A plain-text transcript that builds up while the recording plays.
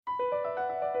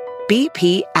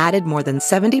BP added more than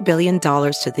 $70 billion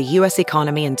to the U.S.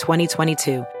 economy in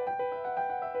 2022.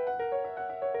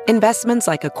 Investments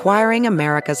like acquiring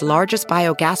America's largest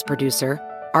biogas producer,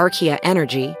 Archaea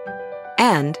Energy,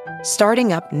 and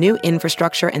starting up new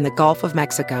infrastructure in the Gulf of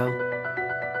Mexico.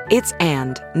 It's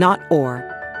and, not or.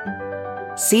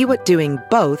 See what doing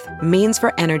both means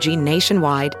for energy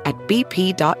nationwide at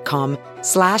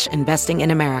bp.com/investing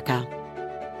in America.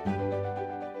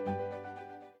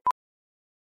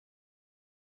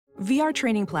 VR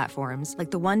training platforms,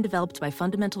 like the one developed by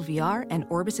Fundamental VR and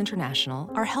Orbis International,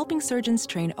 are helping surgeons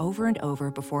train over and over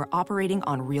before operating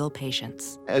on real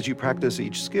patients. As you practice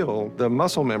each skill, the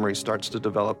muscle memory starts to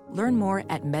develop. Learn more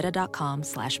at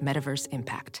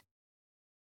meta.com/metaverseimpact.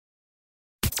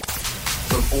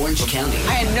 From Orange County.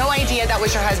 I had no idea that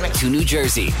was your husband. To New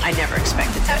Jersey. I never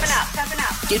expected this. Toughen up.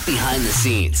 Get behind the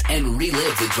scenes and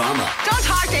relive the drama. Don't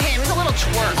talk to him. He's a little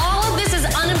twerp. All of this is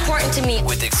unimportant to me.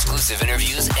 With exclusive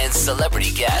interviews and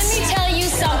celebrity guests. Let me tell you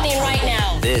something right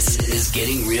now. This is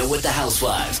Getting Real with the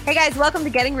Housewives. Hey guys, welcome to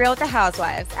Getting Real with the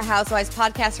Housewives, a Housewives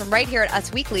podcast from right here at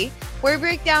Us Weekly, where we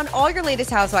break down all your latest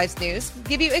Housewives news,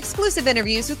 give you exclusive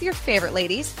interviews with your favorite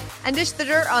ladies, and dish the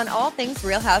dirt on all things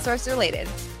Real Housewives related.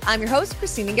 I'm your host,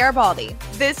 Christina Garibaldi.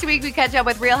 This week, we catch up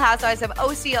with Real Housewives of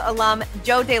OC alum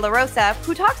Jo De La Rosa,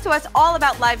 who talks to us all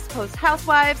about life's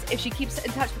post-Housewives, if she keeps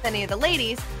in touch with any of the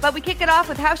ladies, but we kick it off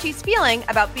with how she's feeling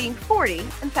about being 40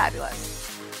 and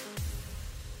fabulous.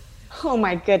 Oh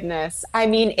my goodness. I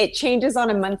mean, it changes on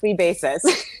a monthly basis.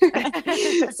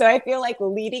 So I feel like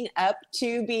leading up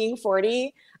to being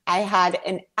 40, I had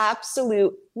an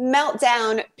absolute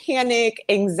meltdown, panic,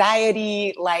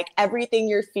 anxiety, like everything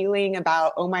you're feeling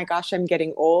about, oh my gosh, I'm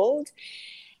getting old.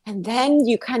 And then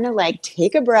you kind of like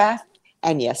take a breath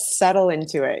and you settle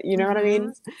into it. You know what I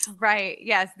mean? Right.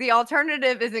 Yes. The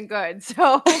alternative isn't good.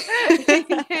 So,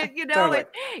 you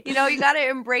know, you got to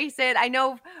embrace it. I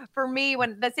know for me,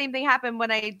 when the same thing happened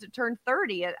when I turned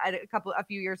 30 a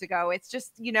few years ago, it's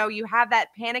just, you know, you have that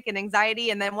panic and anxiety.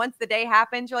 And then once the day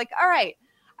happens, you're like, all right,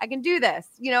 I can do this.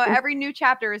 You know, every new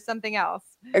chapter is something else.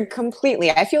 Completely.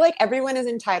 I feel like everyone is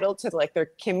entitled to like their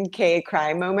Kim K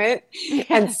cry moment.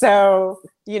 And so,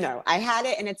 you know, I had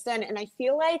it and it's done. And I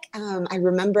feel like I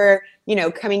remember, you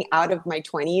know, coming out of my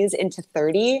 20s into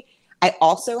 30, I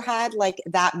also had like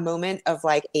that moment of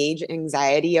like age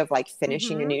anxiety of like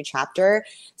finishing a new chapter.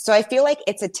 So I feel like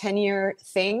it's a 10-year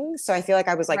thing. So I feel like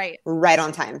I was like right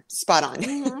on time, spot on.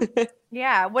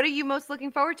 Yeah. What are you most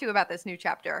looking forward to about this new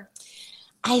chapter?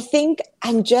 I think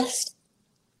I'm just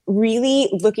really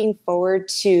looking forward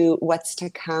to what's to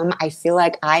come. I feel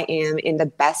like I am in the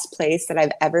best place that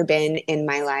I've ever been in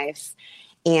my life.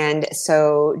 And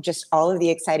so just all of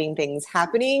the exciting things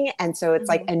happening. And so it's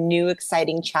like a new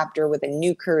exciting chapter with a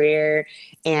new career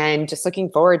and just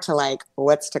looking forward to like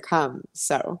what's to come.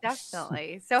 So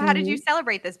definitely. So how did you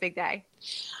celebrate this big day?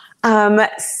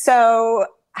 So,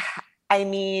 I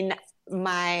mean,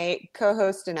 my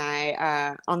co-host and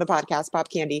I on the podcast, Pop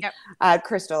Candy,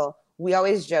 Crystal, we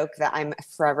always joke that I'm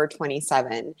forever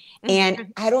 27.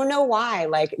 And I don't know why,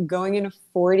 like going into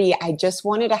 40, I just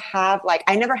wanted to have like,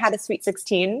 I never had a sweet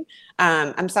 16.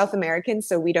 I'm South American,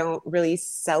 so we don't really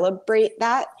celebrate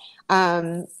that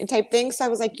type thing. So I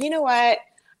was like, you know what?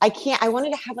 I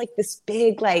wanted to have like this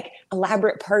big, like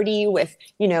elaborate party with,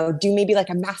 you know, do maybe like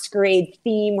a masquerade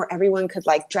theme where everyone could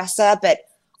like dress up at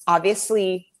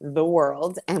obviously the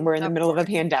world, and we're in the middle of a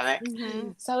pandemic.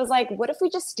 So I was like, what if we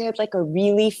just did like a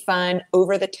really fun,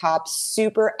 over the top,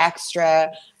 super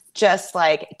extra, just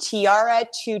like tiara,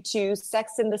 tutu,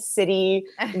 Sex in the City,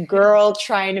 girl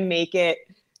trying to make it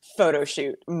photo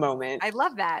shoot moment. I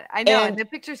love that. I know. And the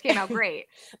pictures came out great.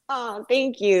 Oh,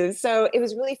 thank you. So it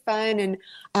was really fun. And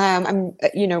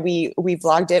we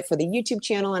vlogged it for the YouTube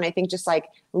channel. And I think just like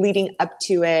leading up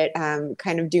to it,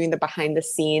 kind of doing the behind the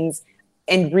scenes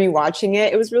and rewatching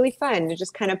it, it was really fun to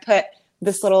just kind of put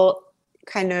this little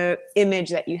kind of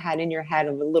image that you had in your head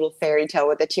of a little fairy tale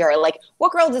with a tiara. Like,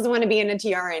 what girl doesn't want to be in a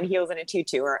tiara and heels and a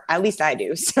tutu? Or at least I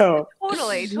do. So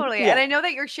totally. Yeah. And I know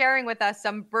that you're sharing with us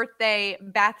some birthday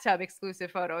bathtub exclusive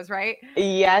photos, right?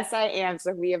 Yes, I am.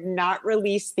 So we have not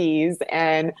released these.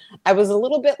 And I was a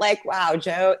little bit like, wow,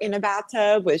 Jo in a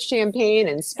bathtub with champagne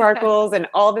and sparkles and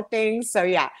all the things. So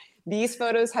yeah. These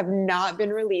photos have not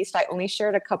been released. I only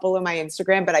shared a couple on my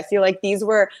Instagram, but I feel like these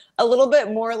were a little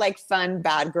bit more like fun,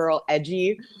 bad girl,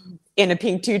 edgy in a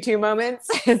pink tutu moments.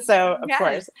 So, of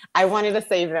course, I wanted to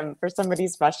save them for somebody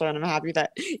special, and I'm happy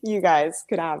that you guys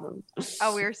could have them.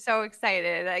 Oh, we're so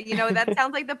excited. That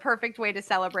sounds like the perfect way to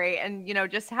celebrate and,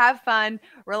 just have fun,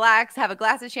 relax, have a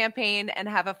glass of champagne, and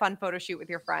have a fun photo shoot with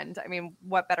your friend. I mean,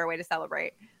 what better way to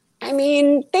celebrate? I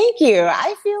mean, thank you.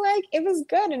 I feel like it was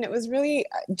good, and it was really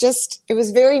it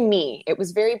was very me. It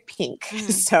was very pink.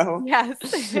 So,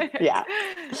 yes. Yeah.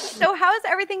 So how's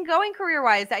everything going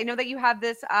career-wise? I know that you have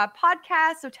this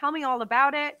podcast, so tell me all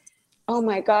about it. Oh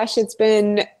my gosh, it's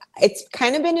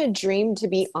kind of been a dream, to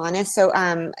be honest. So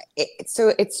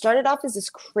it started off as this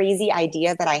crazy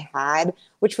idea that I had,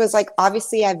 which was like,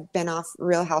 obviously I've been off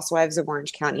Real Housewives of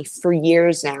Orange County for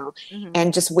years now,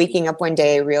 and just waking up one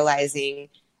day realizing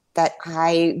that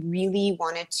I really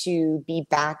wanted to be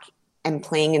back and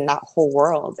playing in that whole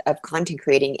world of content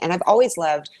creating. And I've always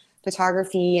loved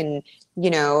photography and,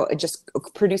 just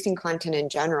producing content in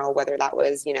general, whether that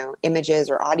was, images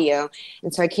or audio.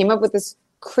 And so I came up with this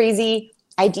crazy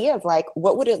idea of like,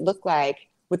 what would it look like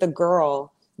with a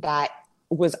girl that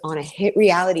was on a hit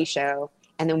reality show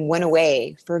and then went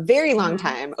away for a very long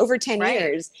time, over 10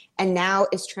 years, and now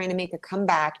is trying to make a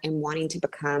comeback and wanting to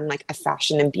become like a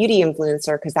fashion and beauty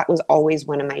influencer, because that was always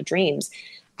one of my dreams.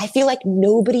 I feel like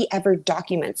nobody ever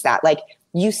documents that. Like,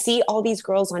 you see all these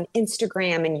girls on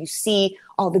Instagram and you see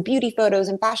all the beauty photos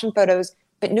and fashion photos,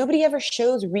 but nobody ever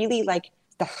shows really like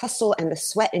the hustle and the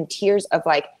sweat and tears of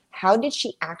like, how did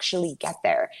she actually get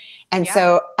there? And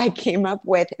so I came up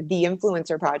with the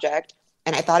Influencer Project,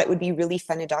 and I thought it would be really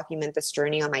fun to document this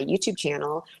journey on my YouTube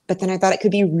channel. But then I thought it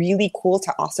could be really cool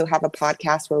to also have a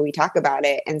podcast where we talk about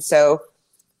it. And so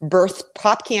birth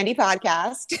Pop Candy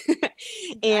Podcast.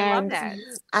 And I love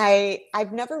that.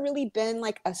 I've never really been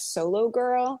like a solo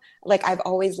girl. Like, I've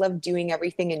always loved doing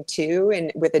everything in two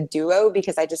and with a duo,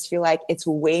 because I just feel like it's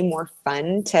way more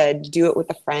fun to do it with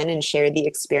a friend and share the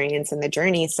experience and the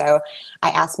journey. So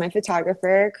I asked my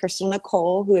photographer, Crystal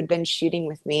Nicole, who had been shooting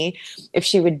with me, if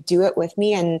she would do it with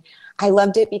me. And I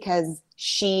loved it because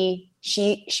she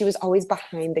was always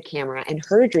behind the camera, and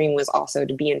her dream was also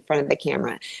to be in front of the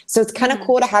camera. So it's kind of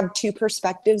cool to have two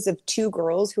perspectives of two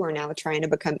girls who are now trying to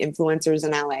become influencers in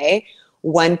LA.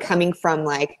 One coming from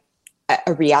like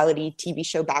a reality TV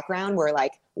show background where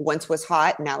like once was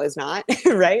hot, now is not,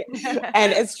 right?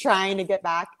 And it's trying to get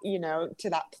back, to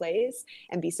that place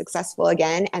and be successful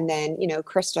again. And then,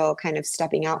 Crystal kind of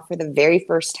stepping out for the very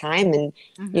first time, and,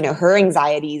 her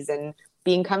anxieties and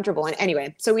being comfortable. And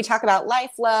anyway, so we talk about life,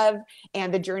 love,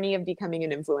 and the journey of becoming an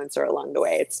influencer along the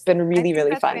way. It's been really,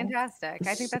 really fun. Fantastic.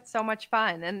 I think that's so much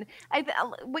fun. And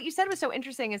what you said was so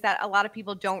interesting is that a lot of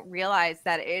people don't realize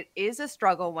that it is a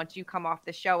struggle once you come off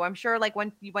the show. I'm sure like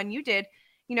when you did,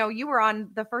 you were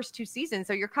on the first 2 seasons,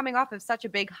 so you're coming off of such a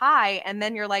big high, and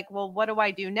then you're like, well, what do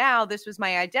I do now? This was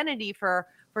my identity for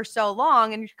so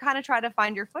long. And you kind of try to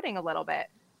find your footing a little bit.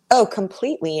 Oh,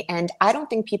 completely. And I don't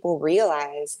think people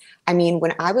realize, I mean,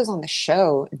 when I was on the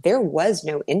show, there was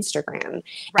no Instagram. Right.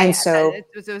 And so it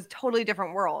was a totally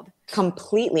different world.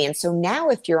 Completely. And so now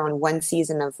if you're on one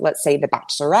season of, let's say, The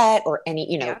Bachelorette or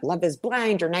any, Love is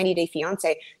Blind or 90 Day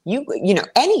Fiance,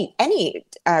 any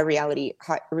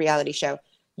reality show,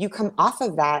 you come off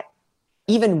of that,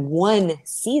 even one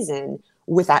season,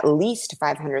 with at least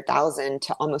 500,000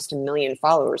 to almost 1 million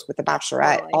followers. With The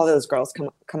Bachelorette, Totally. all those girls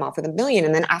come off with 1 million.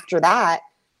 And then after that,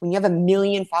 when you have 1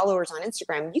 million followers on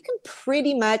Instagram, you can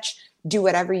pretty much do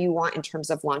whatever you want in terms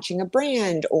of launching a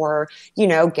brand or,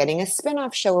 getting a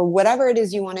spinoff show or whatever it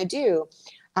is you want to do.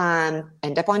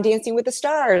 End up on Dancing with the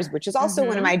Stars, which is also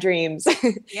one of my dreams.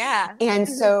 Yeah. And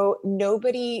so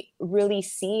nobody really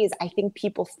sees, I think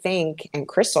people think, and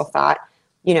Crystal thought,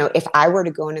 if I were to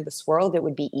go into this world, it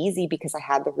would be easy because I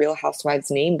had the Real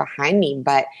Housewives name behind me,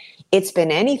 but it's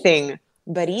been anything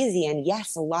but easy. And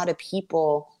yes, a lot of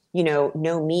people,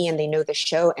 know me and they know the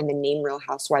show, and the name Real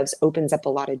Housewives opens up a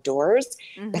lot of doors.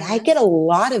 But I get a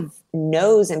lot of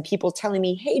no's and people telling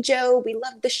me, hey, Joe, we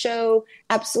love the show.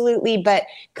 Absolutely. But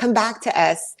come back to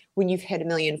us when you've hit 1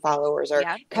 million followers, or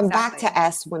come back to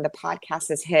us when the podcast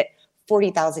has hit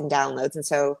 40,000 downloads. And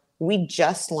so we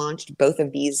just launched both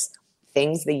of these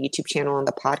things, the YouTube channel and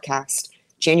the podcast,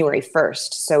 January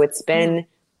 1st. So it's been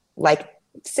like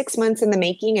 6 months in the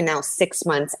making, and now 6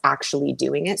 months actually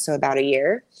doing it. So about a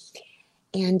year.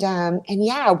 And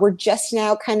yeah, we're just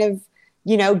now kind of,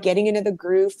 getting into the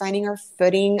groove, finding our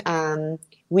footing.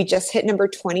 We just hit number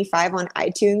 25 on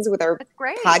iTunes with our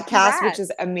podcast, Congrats. which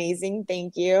is amazing.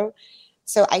 Thank you.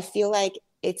 So I feel like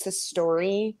it's a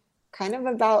story kind of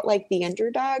about like the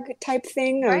underdog type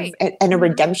thing and a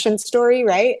redemption story,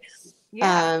 right?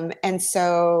 Yeah. And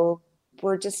so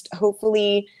we're just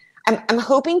hopefully, I'm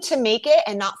hoping to make it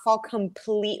and not fall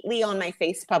completely on my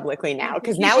face publicly now,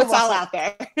 because now it's all out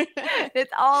there.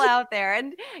 It's all out there.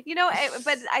 And,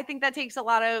 but I think that takes a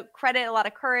lot of credit, a lot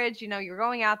of courage. You're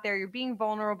going out there, you're being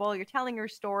vulnerable, you're telling your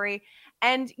story.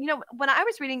 And, when I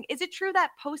was reading, is it true that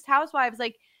post Housewives,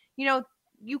 like,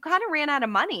 you kind of ran out of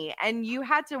money and you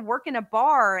had to work in a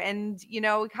bar and,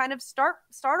 kind of start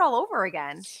all over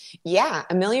again. Yeah,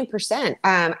 1,000,000%.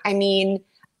 I mean,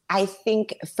 I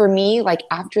think for me, like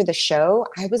after the show,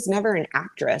 I was never an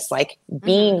actress. Like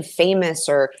being famous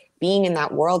or being in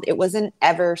that world, it wasn't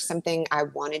ever something I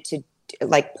wanted to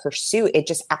like pursue. It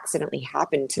just accidentally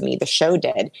happened to me. The show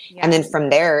did. Yeah. And then from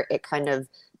there, it kind of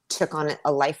took on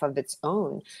a life of its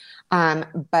own.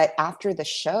 But after the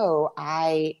show,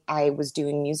 I was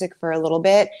doing music for a little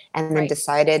bit and then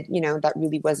decided, that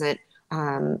really wasn't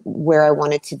where I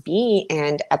wanted to be.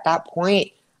 And at that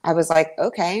point, I was like,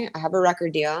 okay, I have a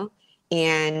record deal,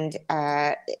 and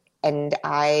I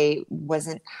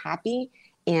wasn't happy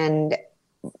and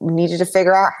needed to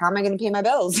figure out how am I going to pay my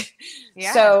bills.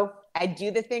 Yeah. So I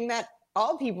do the thing that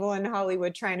all people in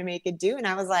Hollywood trying to make it do. And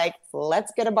I was like,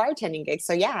 let's get a bartending gig.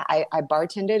 So yeah, I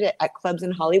bartended at clubs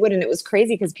in Hollywood, and it was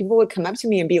crazy because people would come up to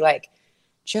me and be like,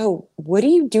 Joe, what are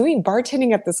you doing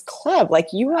bartending at this club?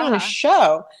 Like you were on a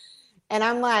show. And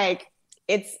I'm like,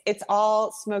 it's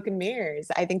all smoke and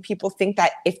mirrors. I think people think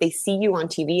that if they see you on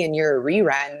TV and you're a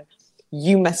rerun,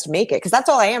 you must make it. Because that's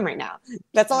all I am right now.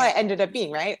 That's all I ended up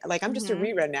being, right? Like I'm just a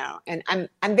rerun now. And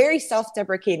I'm very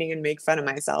self-deprecating and make fun of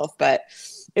myself, but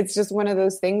it's just one of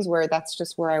those things where that's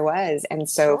just where I was. And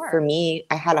so for me,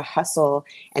 I had to hustle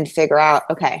and figure out,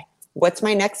 okay, what's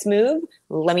my next move?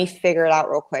 Let me figure it out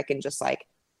real quick and just like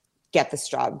get this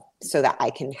job so that I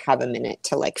can have a minute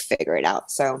to like figure it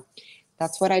out. So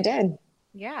that's what I did.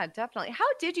 Yeah, definitely. How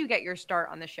did you get your start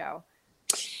on the show?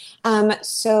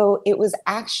 So it was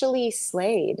actually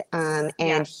Slade,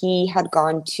 and he had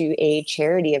gone to a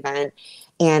charity event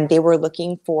and they were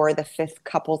looking for the 5th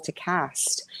couple to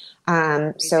cast.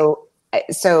 So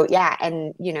yeah.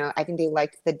 And, I think they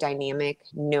liked the dynamic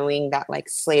knowing that like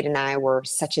Slade and I were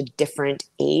such a different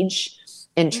age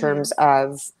in terms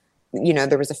of,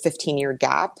 there was a 15-year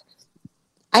gap.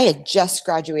 I had just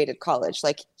graduated college.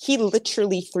 Like he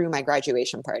literally threw my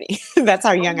graduation party. That's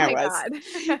how young I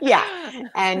was. Yeah.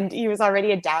 And he was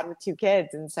already a dad with 2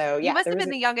 kids. And so, yeah. You must have been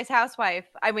the youngest housewife.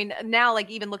 I mean, now, like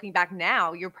even looking back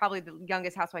now, you're probably the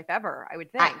youngest housewife ever, I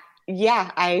would think.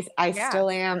 I still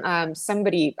am.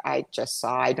 Somebody I just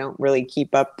saw, I don't really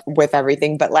keep up with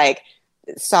everything, but like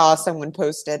saw someone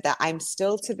posted that I'm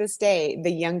still to this day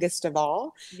the youngest of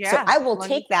all. Yeah, so I will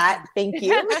take that. Thank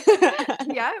you.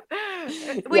 Yeah.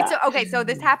 Wait, so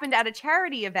this happened at a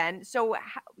charity event. So,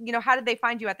 how did they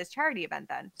find you at this charity event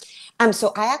then?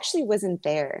 So I actually wasn't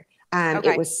there.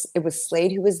 It was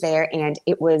Slade who was there, and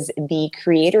it was the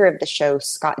creator of the show,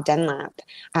 Scott Dunlap,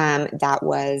 that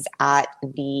was at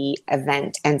the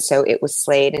event. And so it was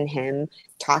Slade and him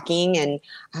talking. And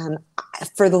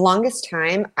for the longest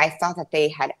time, I thought that they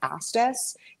had asked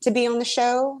us to be on the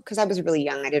show because I was really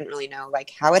young. I didn't really know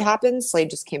like how it happened. Slade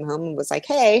just came home and was like,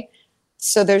 hey,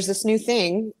 so there's this new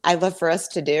thing I'd love for us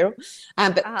to do.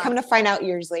 But come to find out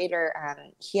years later,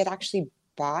 he had actually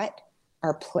bought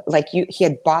he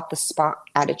had bought the spot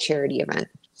at a charity event.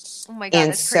 Oh my God. And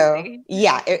that's so, crazy.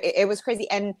 Yeah, it was crazy.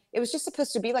 And it was just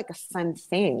supposed to be like a fun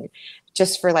thing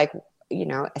just for like,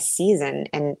 a season.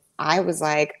 And I was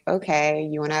like, okay,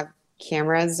 you want to have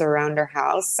cameras around our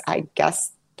house? I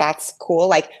guess that's cool.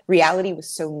 Like reality was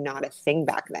so not a thing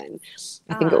back then.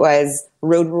 I think it was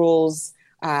Road Rules,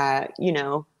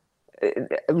 Laguna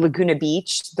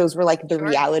Beach. Those were like the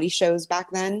reality shows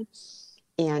back then.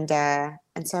 And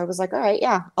so I was like, all right,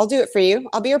 yeah, I'll do it for you.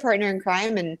 I'll be your partner in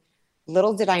crime. And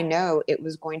little did I know it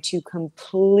was going to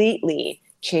completely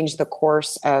change the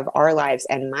course of our lives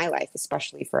and my life,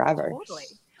 especially forever. Totally.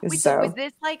 Wait, so was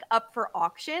this like up for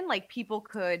auction? Like people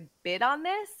could bid on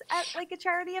this at like a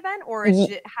charity event, or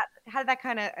how did that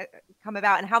kind of come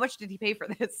about? And how much did he pay for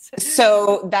this?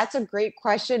 So that's a great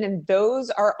question. And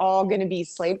those are all going to be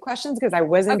Slade questions because I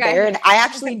wasn't there. And I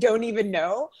actually don't even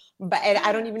know, and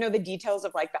I don't even know the details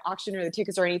of like the auction or the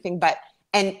tickets or anything. But,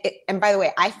 and by the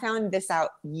way, I found this out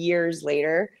years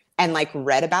later and like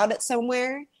read about it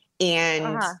somewhere.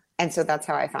 And so that's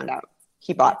how I found out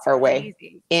he bought our way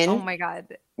in. Oh my God.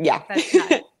 Yeah.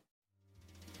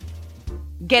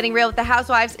 Getting Real with the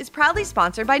Housewives is proudly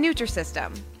sponsored by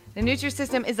Nutrisystem. The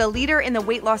Nutrisystem is a leader in the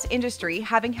weight loss industry,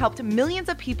 having helped millions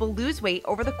of people lose weight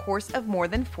over the course of more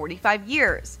than 45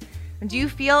 years. And do you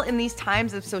feel in these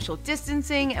times of social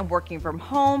distancing and working from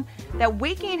home that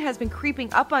weight gain has been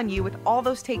creeping up on you with all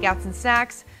those takeouts and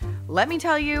snacks? Let me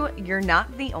tell you, you're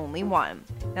not the only one.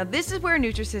 Now, this is where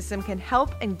Nutrisystem can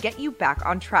help and get you back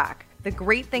on track. The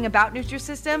great thing about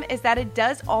Nutrisystem is that it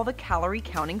does all the calorie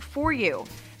counting for you.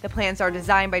 The plans are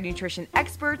designed by nutrition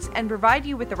experts and provide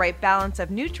you with the right balance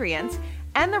of nutrients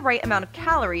and the right amount of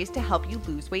calories to help you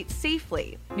lose weight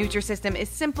safely. Nutrisystem is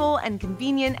simple and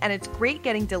convenient, and it's great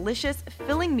getting delicious,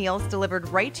 filling meals delivered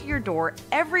right to your door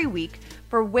every week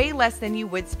for way less than you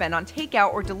would spend on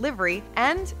takeout or delivery,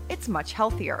 and it's much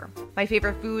healthier. My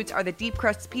favorite foods are the deep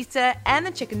crust pizza and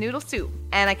the chicken noodle soup,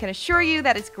 and I can assure you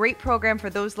that it's a great program for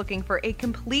those looking for a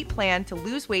complete plan to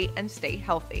lose weight and stay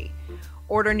healthy.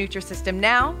 Order Nutrisystem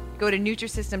now. Go to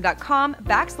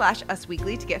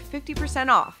Nutrisystem.com/usweekly to get 50%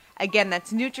 off. Again,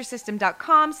 that's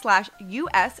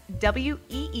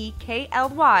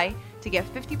Nutrisystem.com/USWEEKLY to get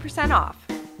 50% off.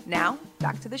 Now,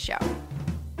 back to the show.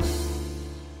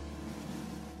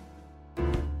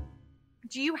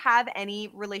 Do you have any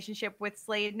relationship with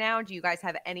Slade now? Do you guys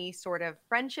have any sort of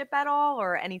friendship at all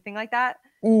or anything like that?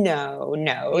 No.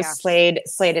 Yeah. Slade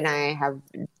and I have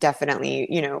definitely,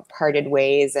 parted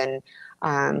ways. And,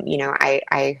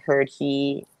 I heard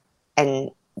he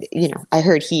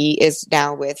is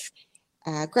now with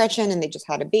Gretchen, and they just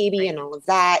had a baby and all of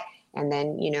that. And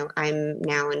then, I'm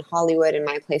now in Hollywood in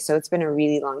my place. So it's been a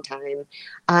really long time.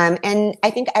 And I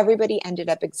think everybody ended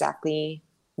up exactly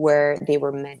where they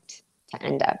were meant to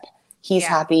end up. He's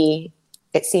happy.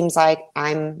 It seems like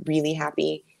I'm really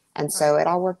happy. And so it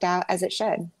all worked out as it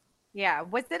should. Yeah.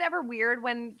 Was it ever weird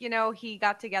when, he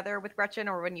got together with Gretchen,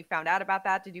 or when you found out about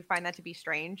that? Did you find that to be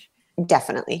strange?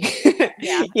 Definitely.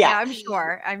 Yeah. I'm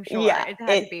sure. Yeah, it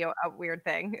had to be a weird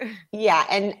thing. Yeah.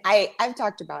 And I've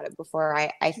talked about it before.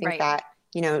 I think that,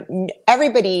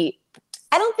 everybody,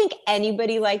 I don't think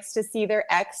anybody likes to see their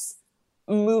ex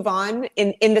move on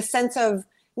in the sense of,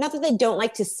 not that they don't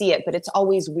like to see it, but it's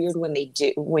always weird when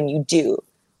you do.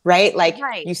 Right? Like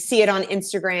you see it on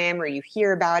Instagram or you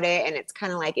hear about it, and it's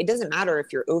kind of like, it doesn't matter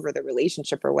if you're over the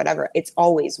relationship or whatever. It's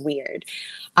always weird.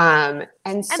 And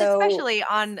especially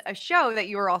on a show that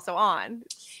you were also on.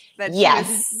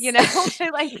 Yes.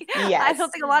 I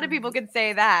don't think a lot of people could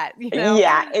say that,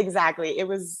 Yeah, exactly. It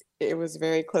was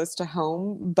very close to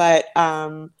home, but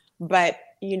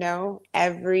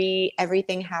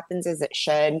everything happens as it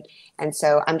should. And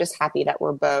so I'm just happy that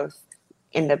we're both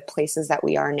in the places that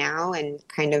we are now and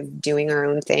kind of doing our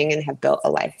own thing and have built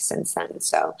a life since then.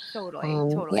 So totally.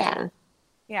 Yeah.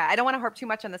 I don't want to harp too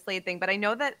much on the Slade thing, but I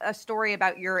know that a story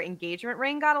about your engagement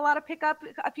ring got a lot of pickup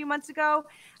a few months ago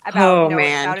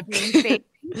about it being fake.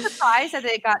 Are you surprised that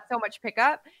it got so much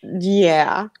pickup?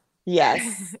 Yeah.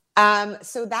 Yes.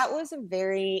 So that was a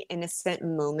very innocent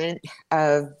moment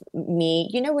of me,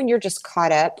 when you're just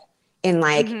caught up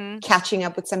in catching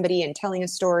up with somebody and telling a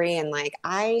story. And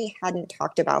I hadn't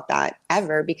talked about that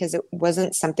ever because it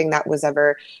wasn't something that was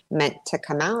ever meant to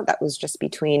come out. That was just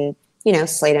between,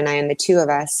 Slade and I and the two of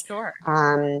us. Sure.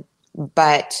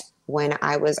 But when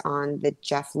I was on the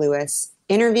Jeff Lewis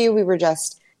interview, we were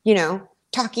just,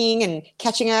 talking and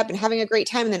catching up and having a great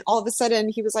time. And then all of a sudden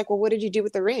he was like, well, what did you do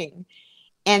with the ring?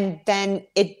 And then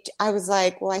I was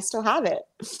like, well, I still have it.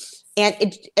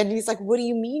 And he's like, what do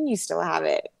you mean you still have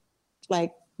it?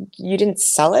 Like, you didn't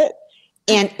sell it?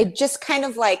 And it just kind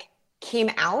of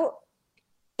came out.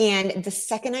 And the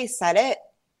second I said it,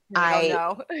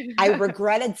 I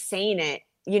regretted saying it.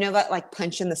 That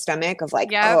punch in the stomach of oh,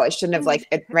 I shouldn't have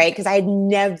it, right? Because I had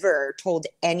never told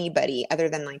anybody other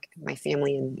than my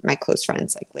family and my close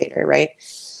friends later, right?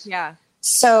 Yeah.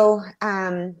 So,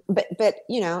 but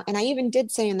and I even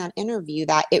did say in that interview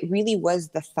that it really was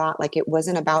the thought, it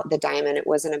wasn't about the diamond. It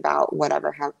wasn't about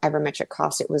however much it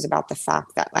cost. It was about the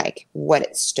fact that what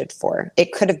it stood for.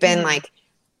 It could have been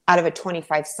out of a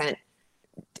 25-cent,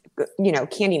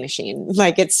 candy machine.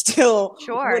 It still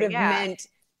would have meant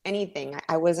anything.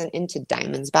 I wasn't into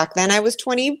diamonds back then. I was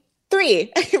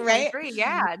 23, right? 23,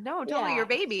 yeah. No, totally your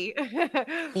baby.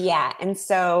 Yeah. And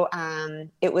so,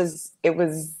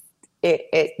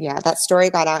 that story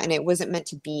got out, and it wasn't meant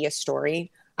to be a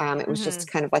story. It was just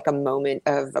kind of a moment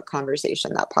of a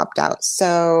conversation that popped out.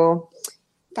 So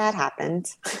that happened.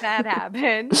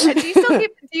 And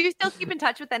do you still keep in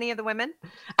touch with any of the women?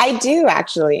 I do,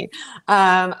 actually.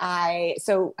 On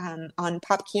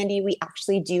Pop Candy, we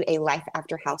actually do a Life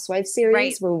After Housewives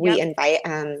series where we invite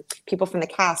people from the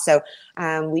cast. So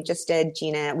we just did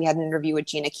Gina. We had an interview with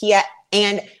Gina Kia,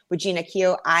 and with Gina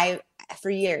Keo, for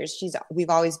years, we've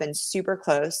always been super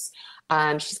close.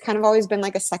 She's kind of always been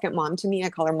a second mom to me. I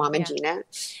call her Mama Gina.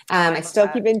 I still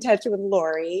keep in touch with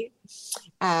Lori.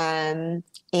 And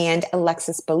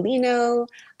Alexis Bellino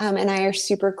and I are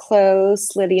super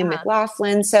close, Lydia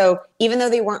McLaughlin. So even though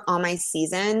they weren't on my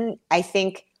season, I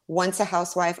think once a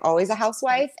housewife, always a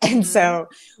housewife. And so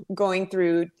going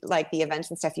through the events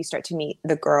and stuff, you start to meet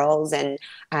the girls. And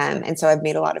so I've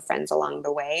made a lot of friends along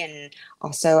the way, and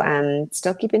also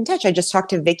still keep in touch. I just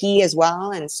talked to Vicky as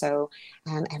well. And so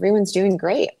everyone's doing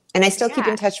great. And I still keep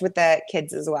in touch with the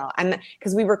kids as well.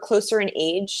 Because we were closer in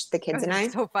age, the kids and I.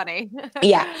 So funny.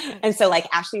 Yeah. And so like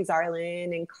Ashley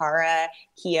Zarlin and Cara,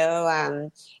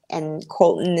 Keo, and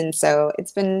Colton. And so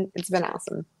it's been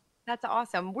awesome. That's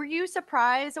awesome. Were you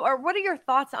surprised, or what are your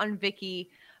thoughts on Vicky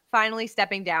finally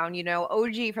stepping down? You know,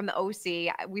 OG from the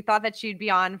OC, we thought that she'd be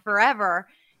on forever.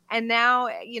 And now,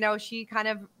 you know, she kind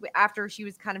of, after she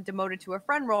was kind of demoted to a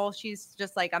friend role, she's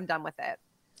just like, I'm done with it.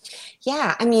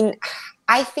 Yeah. I mean,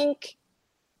 I think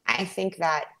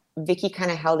that Vicky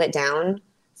kind of held it down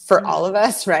for all of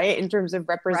us, right? In terms of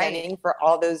representing for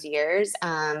all those years.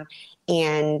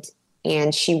 And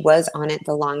she was on it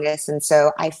the longest. And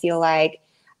so I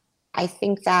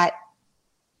think that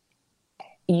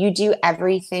you do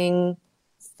everything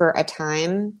for a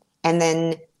time, and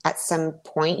then at some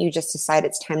point you just decide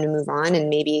it's time to move on. And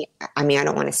maybe, I mean, I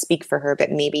don't want to speak for her,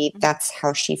 but maybe that's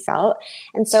how she felt.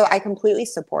 And so I completely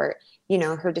support, you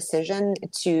know, her decision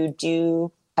to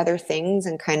do other things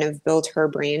and kind of build her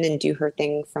brand and do her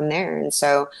thing from there. And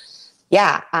so,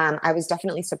 yeah, I was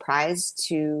definitely surprised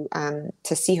to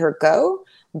see her go,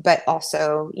 but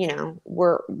also, you know,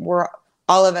 we're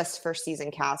all of us first season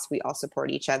cast, we all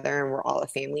support each other and we're all a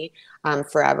family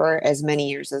forever, as many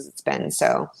years as it's been.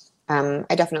 So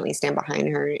I definitely stand behind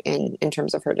her in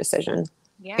terms of her decision.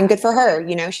 Yeah. And good for her.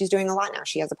 You know, she's doing a lot now.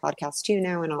 She has a podcast too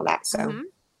now and all that. So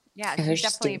yeah, she's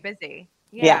definitely busy.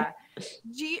 Yeah.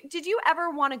 Did you ever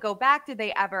want to go back? Did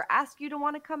they ever ask you to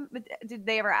want to come? Did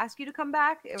they ever ask you to come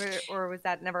back, or was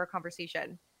that never a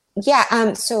conversation?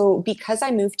 Yeah. So because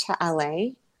I moved to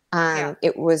LA,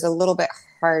 it was a little bit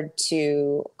hard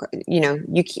to, you know,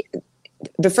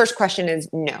 the first question is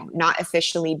no, not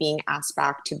officially being asked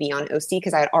back to be on OC,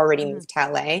 because I had already moved to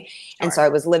LA. And so I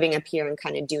was living up here and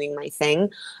kind of doing my thing.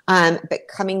 But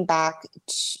coming back,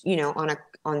 you know,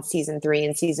 on season 3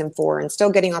 and season 4 and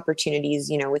still getting opportunities,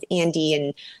 you know, with Andy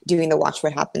and doing the Watch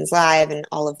What Happens Live and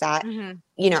all of that,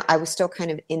 you know, I was still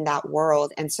kind of in that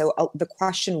world. And so the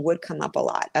question would come up a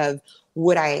lot of,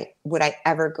 would I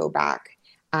ever go back?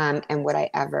 And would I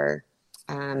ever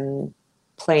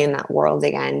play in that world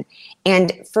again?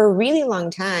 And for a really long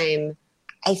time,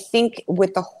 I think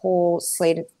with the whole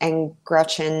Slade and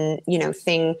Gretchen, you know,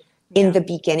 thing in the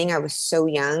beginning, I was so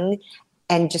young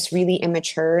and just really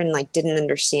immature and like didn't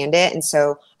understand it. And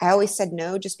so I always said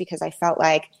no, just because I felt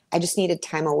like I just needed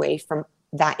time away from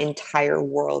that entire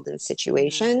world and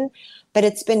situation. But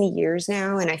it's been years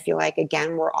now, and I feel like,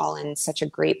 again, we're all in such a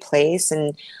great place,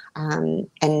 and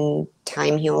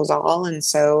time heals all. And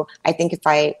so I think if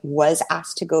I was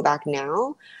asked to go back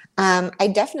now,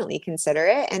 I definitely consider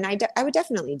it, and I would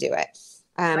definitely do it.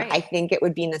 I think it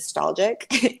would be nostalgic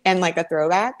and like a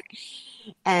throwback.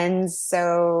 And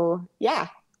so, yeah,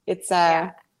 it's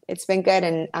been good.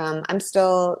 And I'm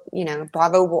still, you know,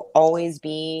 Bravo will always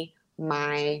be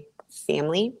my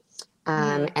family.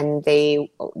 And they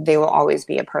will always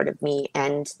be a part of me,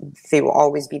 and they will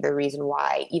always be the reason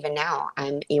why even now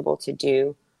I'm able to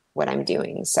do what I'm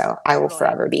doing. So I will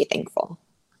forever be thankful.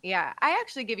 Yeah. I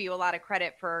actually give you a lot of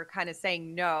credit for kind of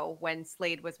saying no when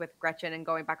Slade was with Gretchen and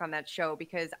going back on that show,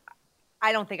 because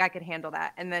I don't think I could handle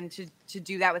that. And then to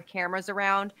do that with cameras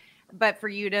around, but for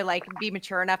you to like be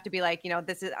mature enough to be like, you know,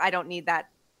 I don't need that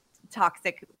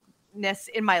toxicness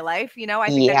in my life. You know, I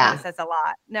think that kind of says a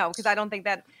lot. No, because I don't think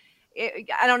that,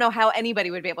 I don't know how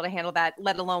anybody would be able to handle that,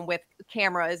 let alone with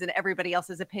cameras and everybody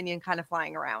else's opinion kind of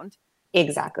flying around.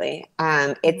 Exactly.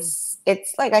 It's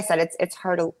like I said, it's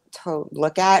hard to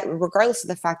look at, regardless of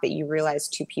the fact that you realize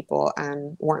two people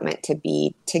weren't meant to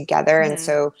be together. And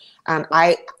so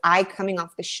I coming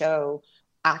off the show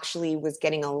actually was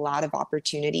getting a lot of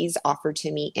opportunities offered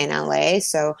to me in LA.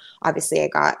 So obviously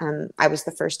I was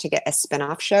the first to get a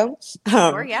spinoff show.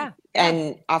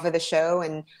 And off of the show,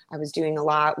 and I was doing a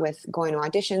lot with going to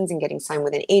auditions and getting signed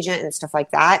with an agent and stuff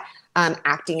like that.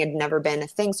 Acting had never been a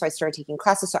thing. So I started taking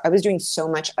classes. So I was doing so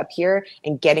much up here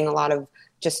and getting a lot of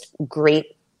just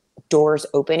great doors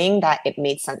opening that it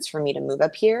made sense for me to move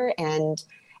up here. And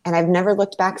I've never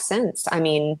looked back since. I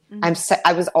mean,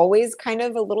 I was always kind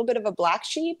of a little bit of a black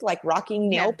sheep, like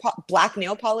rocking black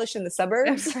nail polish in the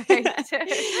suburbs.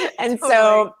 And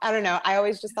so I don't know. I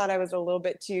always just thought I was a little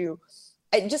bit too,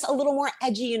 just a little more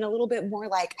edgy and a little bit more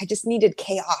like I just needed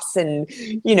chaos and,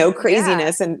 you know,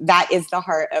 craziness. And that is the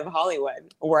heart of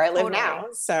Hollywood where I live now.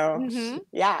 So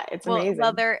it's amazing.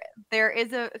 Well, there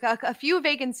is a few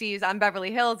vacancies on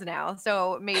Beverly Hills now.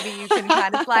 So maybe you can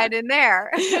kind of slide in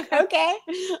there. Okay.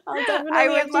 I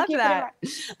would love that.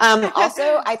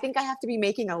 Also, I think I have to be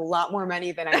making a lot more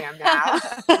money than I am now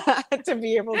to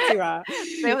be able to.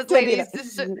 Those ladies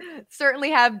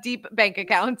certainly have deep bank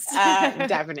accounts.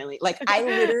 Definitely. Like I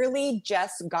I literally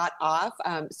just got off.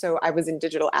 So I was in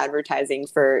digital advertising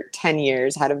for 10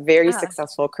 years, had a very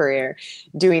successful career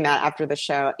doing that after the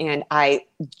show. And I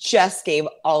just gave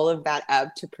all of that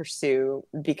up to pursue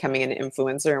becoming an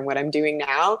influencer and what I'm doing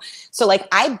now. So like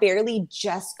I barely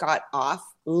just got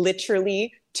off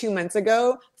literally 2 months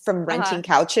ago from renting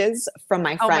couches from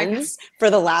my friends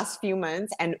for the last few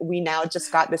months. And we now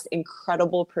just got this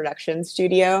incredible production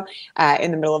studio in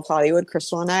the middle of Hollywood,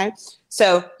 Crystal and I.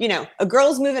 So, you know, a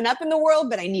girl's moving up in the world,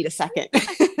 but I need a second.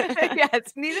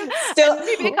 Yes,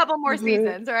 maybe a couple more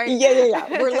seasons, right?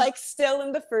 Yeah. We're like still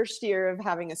in the first year of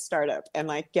having a startup and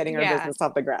like getting our business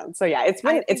off the ground. So yeah, it's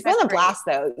been a blast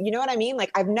though. You know what I mean?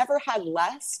 Like I've never had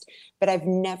less, but I've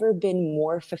never been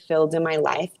more fulfilled in my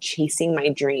life chasing my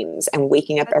dreams and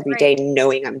waking up every day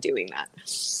knowing I'm doing that.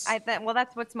 Well,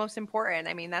 that's what's most important.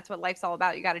 I mean, that's what life's all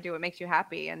about. You got to do what makes you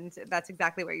happy. And that's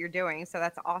exactly what you're doing. So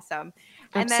that's awesome.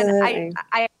 And Absolutely. then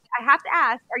I have to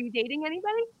ask, are you dating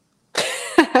anybody?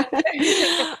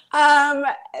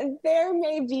 There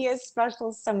may be a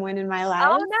special someone in my life.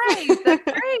 Oh, nice. That's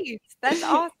great. That's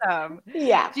awesome.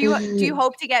 Yeah. Do you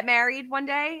hope to get married one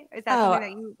day? Is that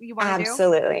something that you want to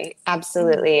do?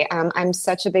 Absolutely. I'm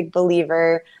such a big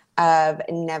believer of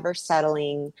never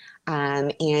settling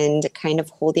and kind of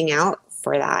holding out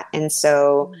for that. And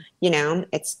so, you know,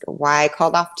 it's why I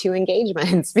called off 2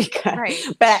 engagements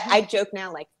because, but I joke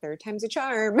now, like third time's a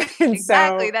charm.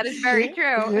 Exactly. So, that is very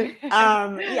true.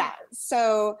 Yeah.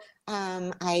 So,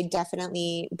 I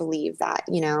definitely believe that,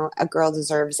 you know, a girl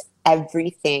deserves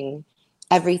everything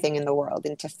in the world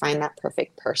and to find that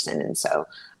perfect person. And so,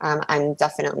 I'm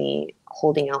definitely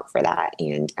holding out for that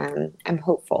and, I'm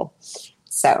hopeful.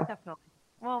 So definitely.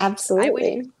 Well,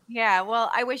 absolutely.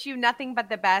 I wish you nothing but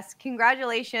the best.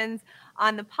 Congratulations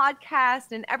on the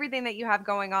podcast and everything that you have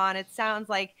going on. It sounds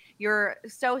like you're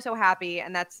so happy,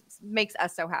 and that makes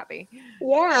us so happy.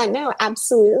 Yeah, no,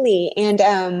 absolutely. And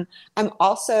I'm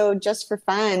also, just for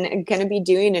fun, going to be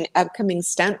doing an upcoming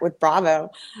stunt with Bravo.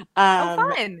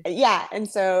 Fun. Yeah, and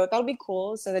so that'll be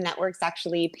cool. So the network's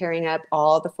actually pairing up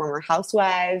all the former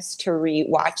housewives to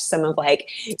rewatch some of like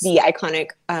the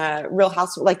iconic Real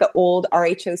House, like the old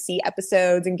RHOC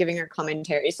episodes, and giving our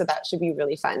commentary. So that should be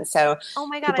really fun. So oh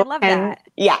my God, I love that.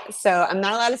 Yeah, so I'm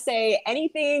not allowed to say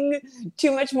anything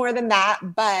too much more than that,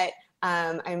 but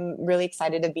I'm really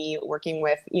excited to be working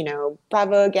with, you know,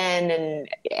 Bravo again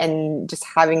and just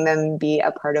having them be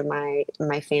a part of my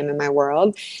fam and my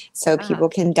world. So people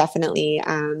can definitely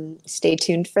stay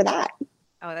tuned for that.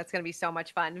 Oh, that's going to be so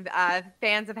much fun.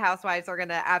 Fans of Housewives are going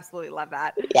to absolutely love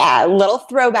that. Yeah, a little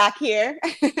throwback here.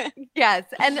 Yes.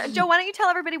 And Joe, why don't you tell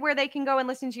everybody where they can go and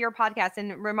listen to your podcast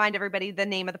and remind everybody the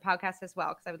name of the podcast as well,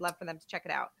 because I would love for them to check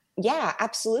it out. Yeah,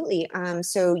 absolutely.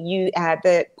 So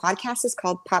the podcast is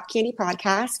called Pop Candy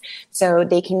Podcast. So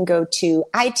they can go to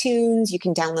iTunes. You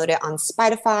can download it on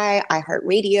Spotify,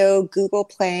 iHeartRadio, Google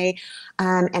Play.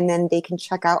 And then they can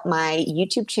check out my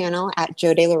YouTube channel at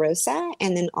Joe De La Rosa.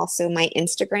 And then also my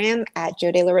Instagram at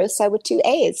Joe De La Rosa with 2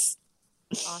 A's.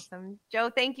 Awesome. Joe,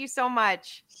 thank you so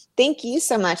much. Thank you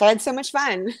so much. I had so much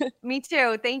fun. Me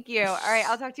too. Thank you. All right.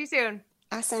 I'll talk to you soon.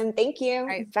 Awesome. Thank you. All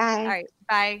right. Bye. All right.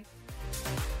 Bye.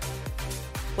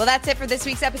 Well, that's it for this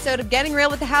week's episode of Getting Real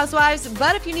with the Housewives.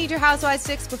 But if you need your Housewives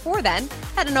fix before then,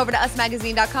 head on over to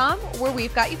usmagazine.com where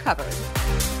we've got you covered.